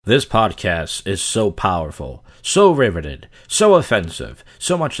This podcast is so powerful, so riveted, so offensive,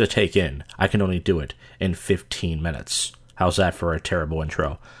 so much to take in, I can only do it in 15 minutes. How's that for a terrible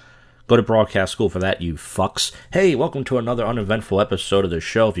intro? Go to broadcast school for that, you fucks. Hey, welcome to another uneventful episode of the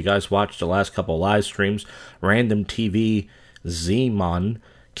show. If you guys watched the last couple of live streams, Random TV Z-Mon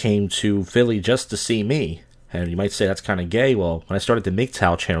came to Philly just to see me. And you might say that's kind of gay. Well, when I started the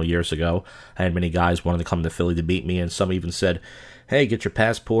MGTOW channel years ago, I had many guys wanting to come to Philly to beat me, and some even said, hey, get your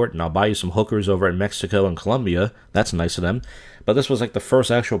passport and I'll buy you some hookers over in Mexico and Colombia. That's nice of them. But this was like the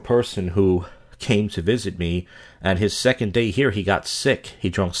first actual person who came to visit me, and his second day here, he got sick. He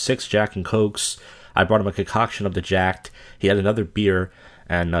drank 6 Jack and Cokes. I brought him a concoction of the Jacked. He had another beer,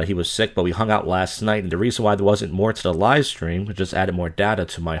 and he was sick, but we hung out last night, and the reason why there wasn't more to the live stream, which just added more data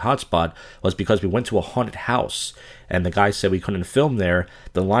to my hotspot, was because we went to a haunted house, and the guy said we couldn't film there.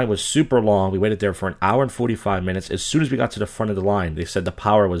 The line was super long. We waited there for an hour and 45 minutes. As soon as we got to the front of the line, they said the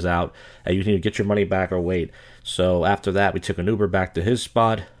power was out, and you need to get your money back or wait. So after that, we took an Uber back to his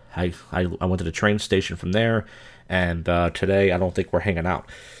spot. I went to the train station from there, and today I don't think we're hanging out.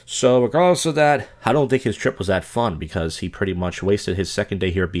 So regardless of that, I don't think his trip was that fun because he pretty much wasted his second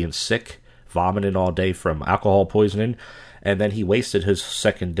day here being sick, vomiting all day from alcohol poisoning, and then he wasted his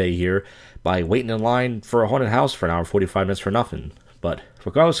second day here by waiting in line for a haunted house for an hour and 45 minutes for nothing. But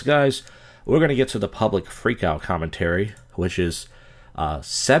regardless, guys, we're going to get to the public freakout commentary, which is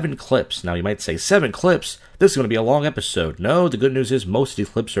 7 clips. Now, you might say, 7 clips? This is going to be a long episode. No, the good news is most of these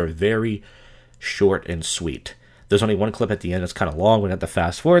clips are very short and sweet. There's only one clip at the end that's kind of long. We're going to have to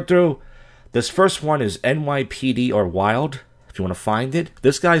fast forward through. This first one is NYPD or Wild. If you want to find it,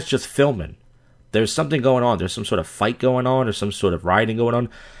 this guy's just filming. There's something going on. There's some sort of fight going on or some sort of rioting going on.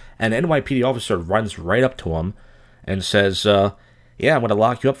 And an NYPD officer runs right up to him and says, yeah, I'm going to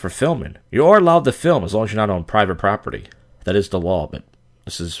lock you up for filming. You are allowed to film as long as you're not on private property. That is the law, but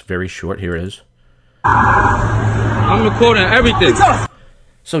this is very short. Here it is. I'm recording everything.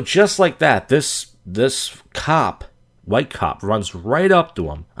 So just like that, this cop, white cop, runs right up to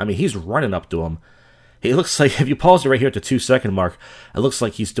him. I mean, he's running up to him. He looks like, if you pause it right here at the 2-second mark, it looks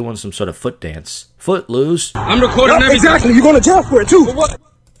like he's doing some sort of foot dance. Footloose. I'm recording everything. Exactly, you're going to jail for it too. For what?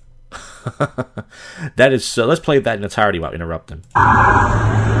 That is, let's play that in entirety while interrupting.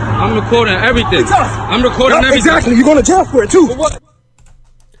 I'm recording everything. I'm recording everything. Exactly, you're going to jail for it too. For what?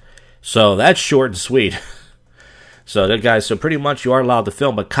 So that's short and sweet. So that guys, so pretty much you are allowed to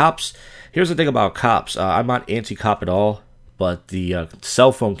film, but cops, here's the thing about cops. I'm not anti-cop at all, but the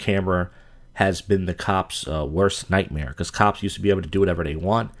cell phone camera has been the cops' worst nightmare, because cops used to be able to do whatever they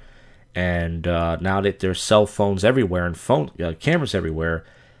want, and now that there's cell phones everywhere and cameras everywhere,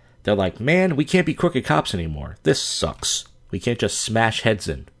 they're like, man, we can't be crooked cops anymore. This sucks. We can't just smash heads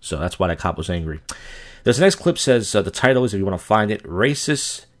in. So that's why that cop was angry. This next clip says, the title is, if you want to find it,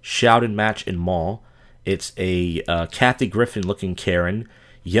 Racist Shouting Match in Mall. It's a Kathy Griffin-looking Karen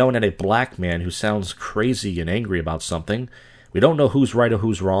yelling at a black man who sounds crazy and angry about something. We don't know who's right or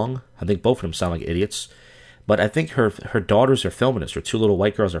who's wrong. I think both of them sound like idiots. But I think her daughters are feminists. Her 2 little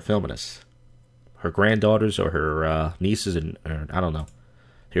white girls are feminists. Her granddaughters or her nieces, and I don't know.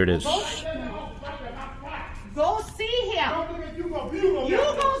 Here it is. Go see him. You go see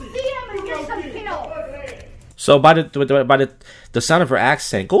him and get some help. So by the sound of her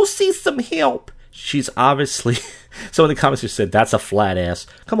accent, go see some help. She's obviously, so in the comments you said, that's a flat ass.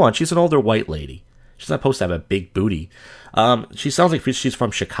 Come on, she's an older white lady. She's not supposed to have a big booty. She sounds like she's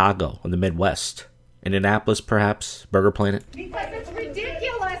from Chicago in the Midwest. Indianapolis, perhaps? Burger Planet? Because it's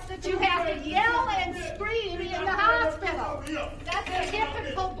ridiculous that you have to yell and scream in the hospital. That's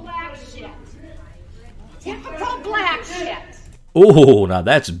typical black shit. Typical black shit. Oh, now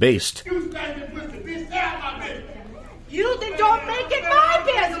that's based. You then don't make it my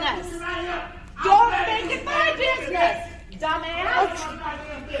business. Don't make it my business, dumbass.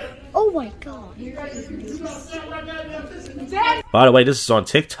 Oh my god. Then By the way, this is on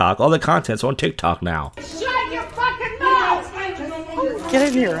TikTok. All the content's on TikTok now. shut your fucking mouth. Get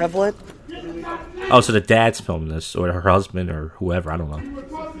in here, Evelyn. Oh, so the dad's filming this, or her husband, or whoever, I don't know.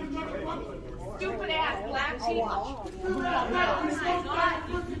 Stupid ass black people.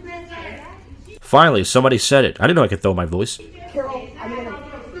 Finally, somebody said it. I didn't know I could throw my voice. Carol, I'm gonna.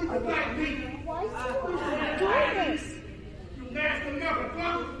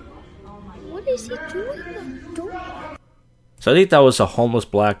 What is he doing? So I think that was a homeless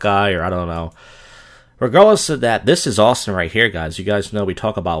black guy, or I don't know. Regardless of that, this is awesome right here, guys. You guys know we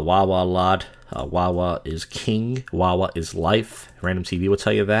talk about Wawa a lot. Wawa is king. Wawa is life. Random TV will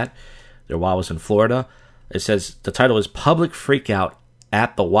tell you that. There are Wawas in Florida. It says, the title is Public Freakout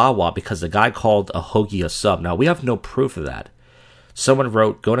at the Wawa because the guy called a hoagie a sub. Now, we have no proof of that. Someone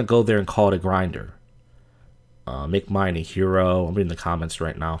wrote, gonna go there and call it a grinder. Make mine a hero. I'm reading the comments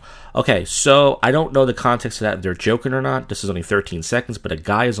right now. Okay, so I don't know the context of that, if they're joking or not. This is only 13 seconds, but a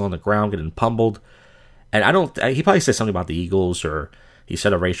guy is on the ground getting pummeled. And he probably said something about the Eagles, or he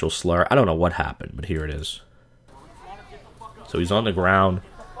said a racial slur. I don't know what happened, but here it is. So he's on the ground.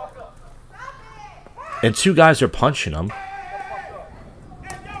 And two guys are punching him.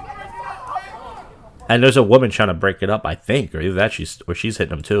 And there's a woman trying to break it up, I think. Or either that, she's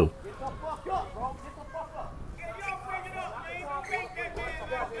hitting him too.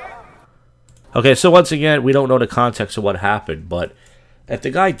 Okay, so once again, we don't know the context of what happened, but if the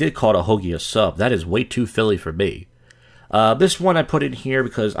guy did call a hoagie a sub, that is way too Philly for me. This one I put in here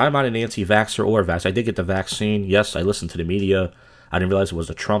because I'm not an anti-vaxxer or vax. I did get the vaccine. Yes, I listened to the media. I didn't realize it was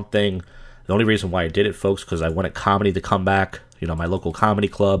a Trump thing. The only reason why I did it, folks, because I wanted comedy to come back. You know, my local comedy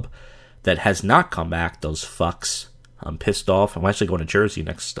club that has not come back, those fucks. I'm pissed off. I'm actually going to Jersey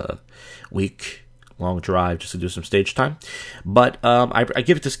next week. Long drive just to do some stage time. But I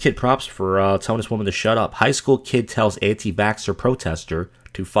give this kid props for telling this woman to shut up. High school kid tells anti-vaxxer protester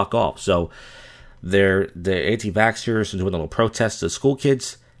to fuck off. So they're anti-vaxxers and doing a little protest to school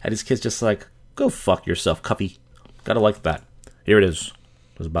kids. And these kids just like, go fuck yourself, Cuffy. Gotta like that. Here it is.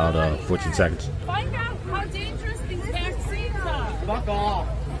 It was about 14 seconds. Find out how dangerous these vaccines are. Fuck off.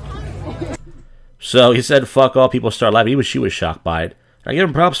 So he said, fuck off. People start laughing. She was shocked by it. I give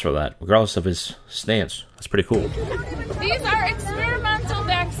him props for that, regardless of his stance. That's pretty cool. These are experimental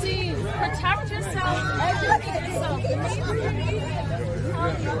vaccines. Protect yourself, educate yourself.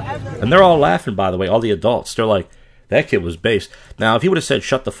 And they're all laughing, by the way, all the adults. They're like, that kid was based. Now, if he would have said,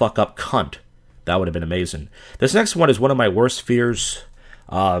 shut the fuck up, cunt, that would have been amazing. This next one is one of my worst fears.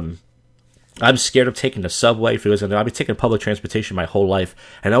 I'm scared of taking the subway. I've been taking public transportation my whole life,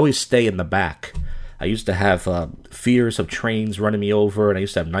 and I always stay in the back. I used to have fears of trains running me over, and I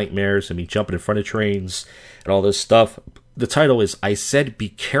used to have nightmares of me jumping in front of trains and all this stuff. The title is, I Said Be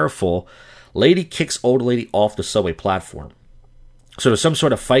Careful. Lady kicks old lady off the subway platform. So there's some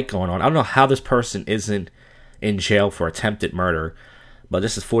sort of fight going on. I don't know how this person isn't in jail for attempted murder, but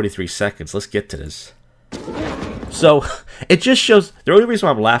this is 43 seconds. Let's get to this. So it just shows, the only reason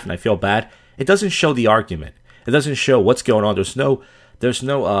why I'm laughing, I feel bad, it doesn't show the argument. It doesn't show what's going on. There's no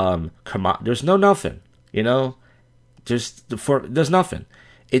nothing, you know. There's nothing.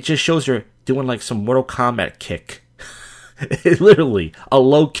 It just shows her doing like some Mortal Kombat kick, literally a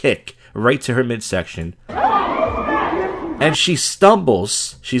low kick right to her midsection, and she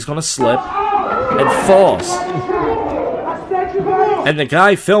stumbles. She's gonna slip and falls. And the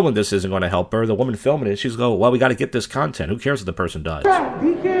guy filming this isn't going to help her. The woman filming it, she's going, well, we got to get this content. Who cares if the person dies?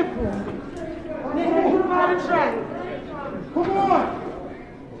 Be careful. Come on.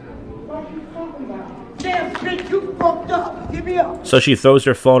 Damn, bitch, you fucked up. Give me up. So she throws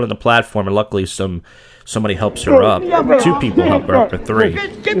her phone on the platform, and luckily somebody helps her up. Two people help her up, or three.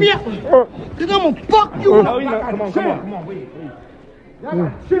 Bitch, give me up. Because I'm going to fuck you. No, come on, wait. Y'all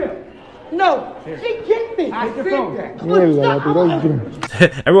got to chill. No, she kicked me. I see that.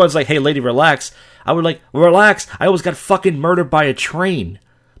 Everyone's like, hey, lady, relax. I would like, relax. I almost got fucking murdered by a train.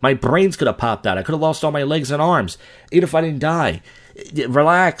 My brains could have popped out. I could have lost all my legs and arms, even if I didn't die.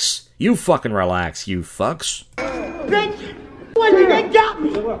 Relax. You fucking relax, you fucks. Bitch, when they got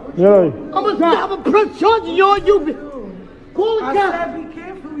me, I'm gonna press charges on you. Call the cops. I said be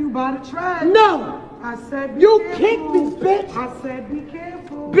careful, you by the trash. No. I said you kicked me, bitch. I said be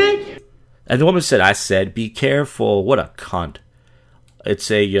careful. Bitch. And the woman said, I said, be careful. What a cunt. It's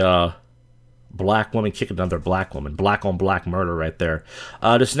a black woman kicking another black woman. Black on black murder right there.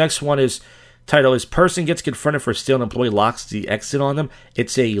 This next one is, title is, person gets confronted for stealing, employee locks the exit on them.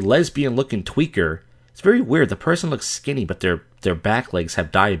 It's a lesbian-looking tweaker. It's very weird. The person looks skinny, but their back legs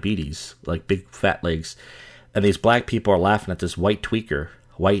have diabetes, like big fat legs. And these black people are laughing at this white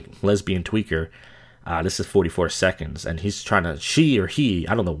lesbian tweaker. This is 44 seconds, and he's trying to, she or he,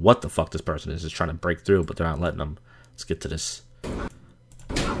 I don't know what the fuck this person is trying to break through, but they're not letting him. Let's get to this.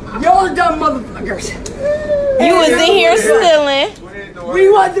 Y'all dumb motherfuckers. You was in here stealing. We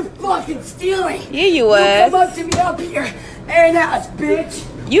wasn't fucking stealing. Yeah, you You was. come up to me up here and ass, bitch.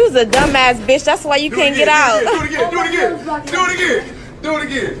 You was a dumbass bitch. That's why you can't get out. Do it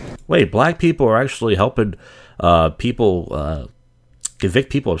again. Wait, black people are actually helping people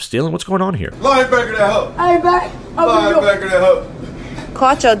convict people of stealing? What's going on here? Linebacker that hoe. I ain't back. Linebacker that hoe.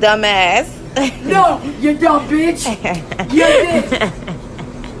 Caught your dumb ass. No, you dumb bitch. You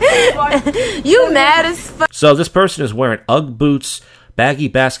bitch. You mad as fuck. So this person is wearing Ugg boots, baggy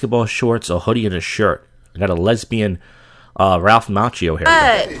basketball shorts, a hoodie, and a shirt. I got a lesbian Ralph Macchio here.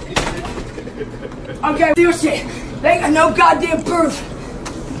 Okay, real shit. They ain't got no goddamn proof.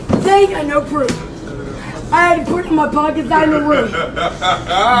 They ain't got no proof. I had to put it in my pockets out in the room.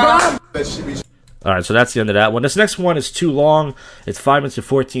 Alright, so that's the end of that one. This next one is too long. It's 5 minutes and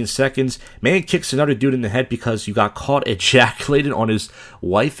 14 seconds. Man kicks another dude in the head because you got caught ejaculating on his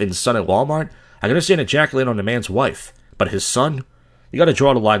wife and son at Walmart. I can understand ejaculating on the man's wife, but his son? You gotta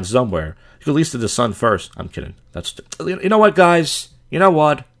draw the line somewhere. You could at least do the son first. I'm kidding. You know what, guys? You know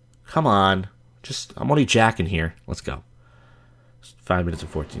what? Come on. I'm only jacking here. Let's go. 5 minutes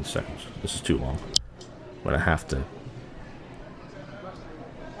and 14 seconds. This is too long. I'm gonna have to.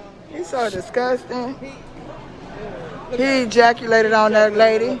 He's so disgusting. He ejaculated on that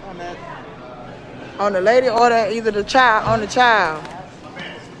lady. On the lady or either the child, on the child.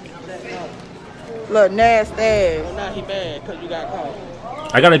 Look, nasty ass. Well, now he bad because you got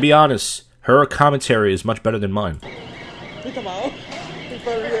caught. I gotta be honest. Her commentary is much better than mine. Ooh!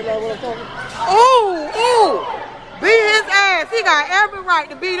 Beat his ass. He got every right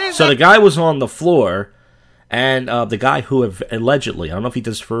to beat his ass. So the guy was on the floor, and the guy who allegedly, I don't know if he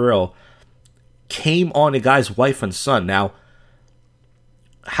does for real, came on the guy's wife and son. Now,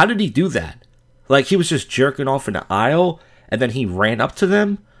 how did he do that? Like, he was just jerking off in the aisle, and then he ran up to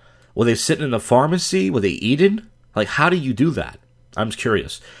them? Were they sitting in the pharmacy? Were they eating? Like, how do you do that? I'm just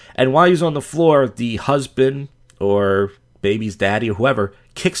curious. And while he's on the floor, the husband or baby's daddy or whoever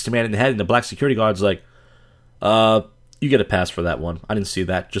kicks the man in the head, and the black security guard's like, you get a pass for that one. I didn't see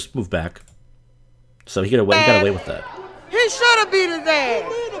that. Just move back. So he got away with that. He should have beat his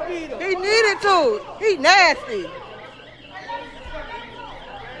ass. He needed to. He nasty.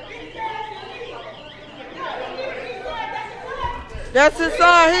 That's his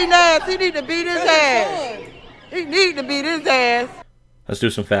son. He nasty. He need to beat his ass. He need to beat his ass. Let's do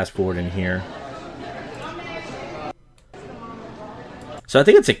some fast forwarding here. So I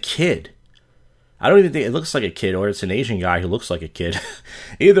think it's a kid. I don't even think it looks like a kid, or it's an Asian guy who looks like a kid.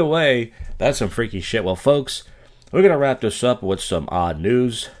 Either way, that's some freaky shit. Well, folks, we're going to wrap this up with some odd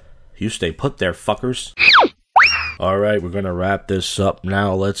news. You stay put there, fuckers. Alright, we're going to wrap this up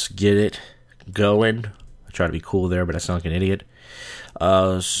now. Let's get it going. I try to be cool there, but I sound like an idiot.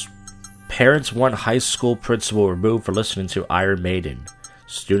 Parents want high school principal removed for listening to Iron Maiden.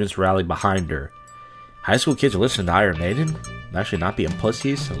 Students rally behind her. High school kids are listening to Iron Maiden? Actually not being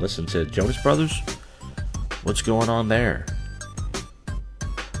pussies and listen to Jonas Brothers? What's going on there?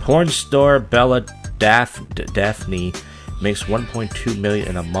 Porn star Bella Daphne makes $1.2 million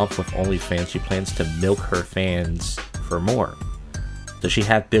in a month with OnlyFans. She plans to milk her fans for more. Does she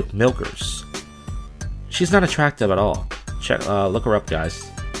have big milkers? She's not attractive at all. Look her up, guys.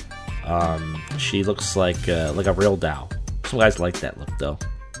 She looks like a real doll. Some guys like that look, though.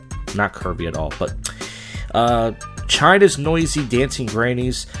 Not curvy at all, but China's noisy dancing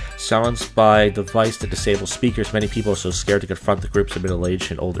grannies silenced by device that disables speakers. Many people are so scared to confront the groups of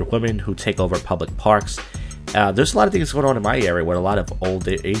middle-aged and older women who take over public parks. There's a lot of things going on in my area where a lot of old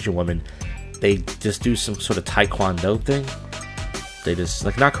Asian women, they just do some sort of taekwondo thing. They just,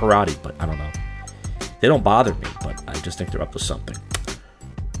 like, not karate, but I don't know. They don't bother me, but I just think they're up to something.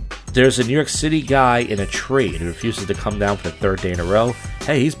 There's a New York City guy in a tree, and he refuses to come down for the third day in a row.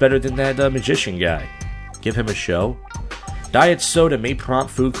 Hey, he's better than that magician guy. Give him a show. Diet soda may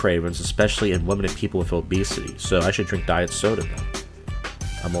prompt food cravings, especially in women and people with obesity. So I should drink diet soda then.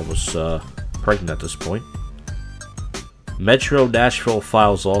 I'm almost pregnant at this point. Metro Nashville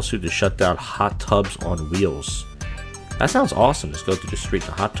files lawsuit to shut down hot tubs on wheels. That sounds awesome. Just go through the street in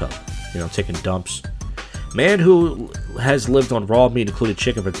a hot tub. You know, taking dumps. Man who has lived on raw meat, including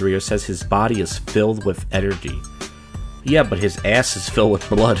chicken, for 3 years, says his body is filled with energy. Yeah, but his ass is filled with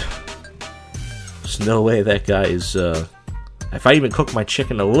blood. There's no way that guy is, if I even cook my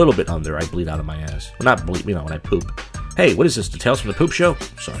chicken a little bit under, I bleed out of my ass. Well, not bleed, you know, when I poop. Hey, what is this, the Tales from the Poop Show?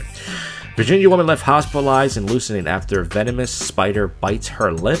 Sorry. Virginia woman left hospitalized and hallucinating after a venomous spider bites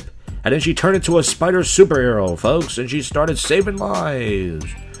her lip. And then she turned into a spider superhero, folks, and she started saving lives.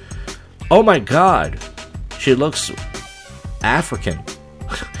 Oh my god. She looks African.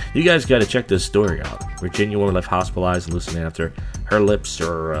 You guys gotta check this story out. Virginia woman left hospitalized and hallucinating after her lips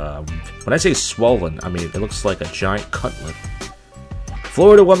are, when I say swollen, I mean it looks like a giant cunt lip.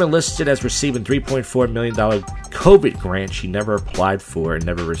 Florida woman listed as receiving $3.4 million COVID grant she never applied for and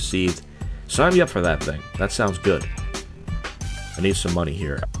never received. Sign me up for that thing. That sounds good. I need some money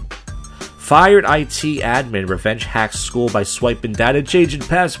here. Fired IT admin revenge hacks school by swiping data, changing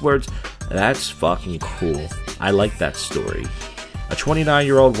passwords. That's fucking cool. I like that story. A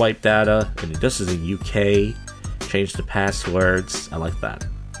 29-year-old wiped data, and this is in UK. Changed the passwords. I like that.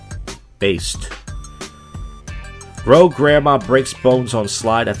 Based. Rogue grandma breaks bones on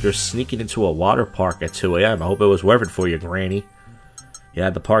slide after sneaking into a water park at 2 a.m. I hope it was worth it for you, Granny. You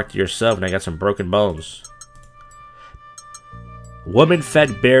had the park to yourself and I got some broken bones. Woman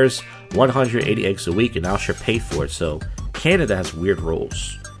fed bears 180 eggs a week and now should pay for it. So Canada has weird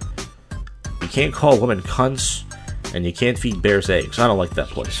rules. You can't call women cunts and you can't feed bears eggs. I don't like that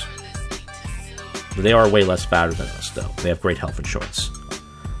place. They are way less fatter than us, though. They have great health insurance.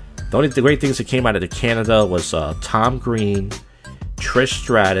 The great things that came out of Canada was Tom Green, Trish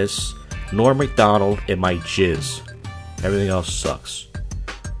Stratus, Norm Macdonald, and my jizz. Everything else sucks.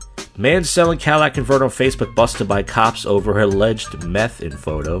 Man selling Cadillac converter on Facebook busted by cops over alleged meth in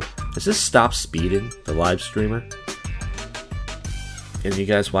photo. Does this Stop Speeding, the live streamer? Can you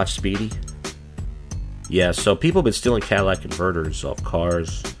guys watch Speedy? Yeah, so people have been stealing Cadillac converters off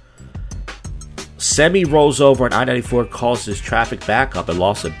cars. Semi rolls over on I-94, causes traffic backup and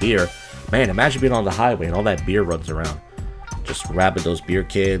loss of beer. Man, imagine being on the highway and all that beer runs around. Just grabbing those beer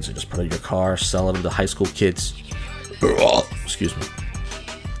kids and just put it in your car, selling them to high school kids. Excuse me.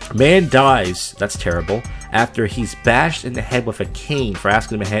 Man dies, that's terrible, after he's bashed in the head with a cane for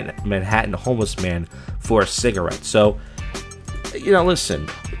asking a Manhattan homeless man for a cigarette. So, you know, listen,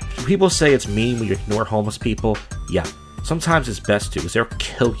 people say it's mean when you ignore homeless people. Yeah, sometimes it's best to, because they'll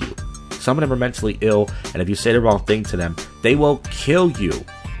kill you. Some of them are mentally ill, and if you say the wrong thing to them, they will kill you.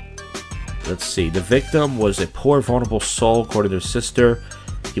 Let's see. The victim was a poor, vulnerable soul, according to his sister.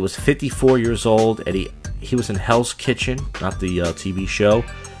 He was 54 years old, and he was in Hell's Kitchen, not the TV show,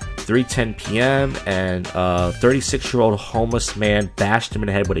 3:10 p.m., and a 36-year-old homeless man bashed him in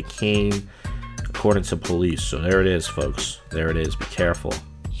the head with a cane, according to police. So there it is, folks. There it is. Be careful.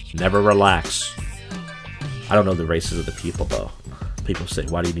 Never relax. I don't know the races of the people, though. People say,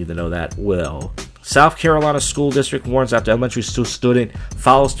 why do you need to know that? Well, South Carolina school district warns after elementary school student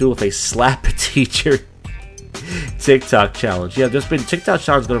follows through with a slap a teacher TikTok challenge. Yeah, there's been TikTok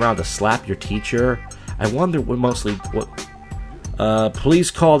challenges going around to slap your teacher. I wonder what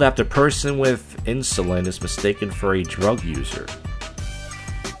police called after person with insulin is mistaken for a drug user.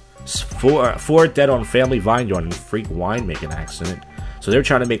 Four dead on family vineyard in freak winemaking accident. So they were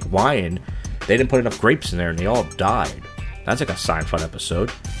trying to make wine. They didn't put enough grapes in there and they all died. That's like a Seinfeld episode.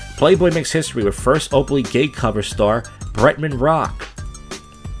 Playboy makes history with first openly gay cover star Bretman Rock.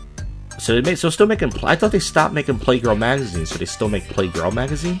 So still making. I thought they stopped making Playgirl magazine, so they still make Playgirl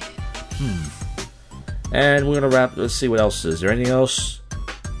magazine. And we're gonna wrap. Let's see what else is there. Anything else?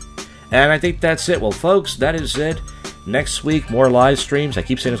 And I think that's it. Well, folks, that is it. Next week, more live streams. I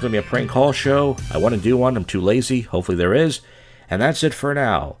keep saying it's gonna be a prank call show. I want to do one. I'm too lazy. Hopefully, there is. And that's it for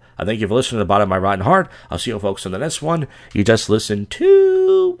now. I thank you for listening to the bottom of my rotten heart. I'll see you folks on the next one. You just listened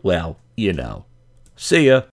to, well, you know. See ya.